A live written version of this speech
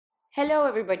Hello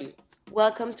everybody,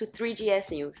 welcome to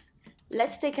three.js News.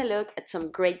 Let's take a look at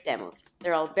some great demos.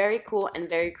 They're all very cool and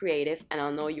very creative and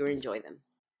I'll know you'll enjoy them.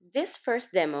 This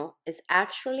first demo is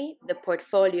actually the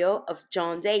portfolio of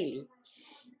John Daly.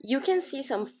 You can see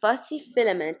some fussy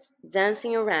filaments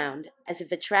dancing around as if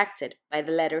attracted by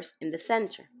the letters in the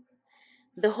center.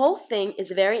 The whole thing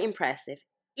is very impressive,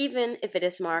 even if it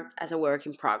is marked as a work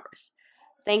in progress.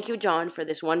 Thank you, John, for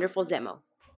this wonderful demo.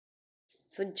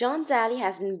 So John Daly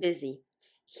has been busy.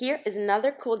 Here is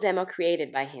another cool demo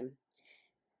created by him.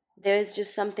 There is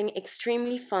just something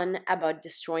extremely fun about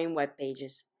destroying web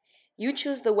pages. You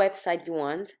choose the website you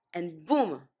want and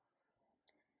boom!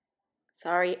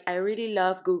 Sorry, I really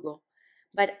love Google,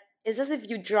 but it's as if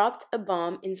you dropped a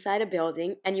bomb inside a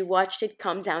building and you watched it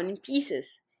come down in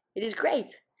pieces. It is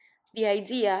great. The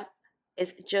idea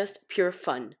is just pure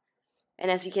fun.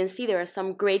 And as you can see, there are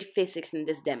some great physics in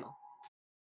this demo.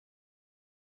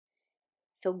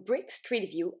 So Brick Street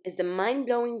View is the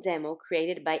mind-blowing demo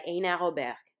created by Einar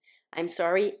Robert. I'm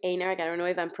sorry, Einar, I don't know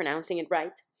if I'm pronouncing it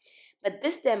right. But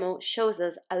this demo shows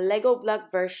us a Lego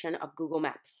block version of Google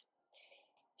Maps.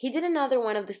 He did another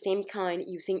one of the same kind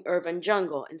using Urban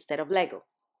Jungle instead of Lego.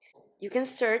 You can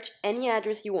search any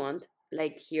address you want,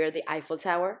 like here the Eiffel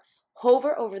Tower,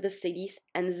 hover over the cities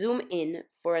and zoom in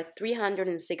for a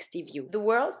 360 view. The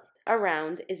world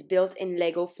around is built in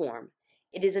Lego form.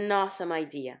 It is an awesome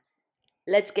idea.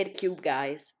 Let's get cube,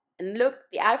 guys. And look,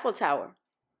 the Eiffel Tower.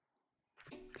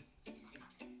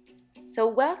 So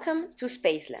welcome to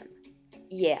Space Lamp.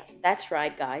 Yeah, that's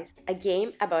right, guys. A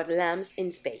game about lamps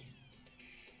in space.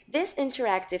 This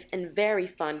interactive and very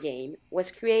fun game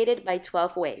was created by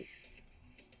 12 Wave.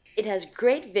 It has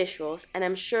great visuals and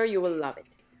I'm sure you will love it.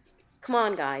 Come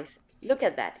on, guys. Look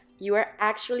at that. You are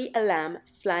actually a lamp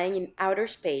flying in outer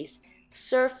space,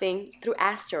 surfing through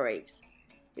asteroids.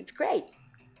 It's great.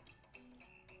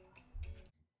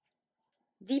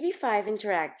 DB5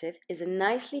 Interactive is a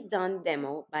nicely done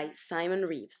demo by Simon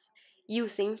Reeves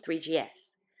using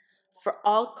three.js. For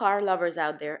all car lovers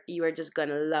out there, you are just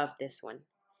gonna love this one.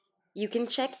 You can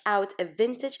check out a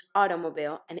vintage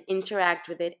automobile and interact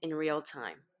with it in real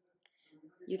time.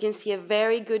 You can see a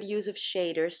very good use of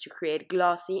shaders to create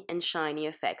glossy and shiny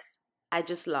effects. I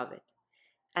just love it.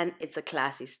 And it's a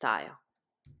classy style.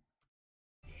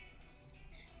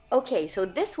 Okay, so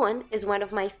this one is one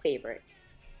of my favorites.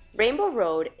 Rainbow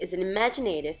Road is an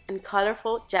imaginative and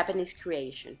colorful Japanese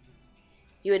creation.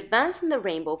 You advance in the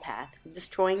rainbow path,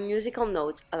 destroying musical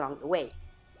notes along the way.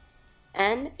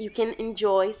 And you can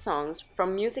enjoy songs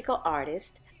from musical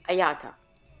artist Ayaka.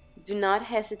 Do not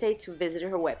hesitate to visit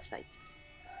her website.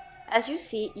 As you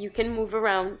see, you can move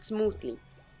around smoothly.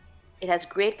 It has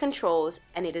great controls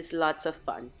and it is lots of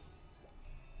fun.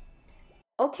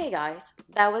 Okay guys,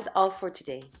 that was all for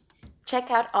today. Check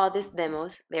out all these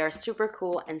demos, they are super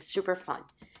cool and super fun.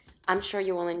 I'm sure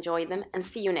you will enjoy them and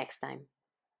see you next time.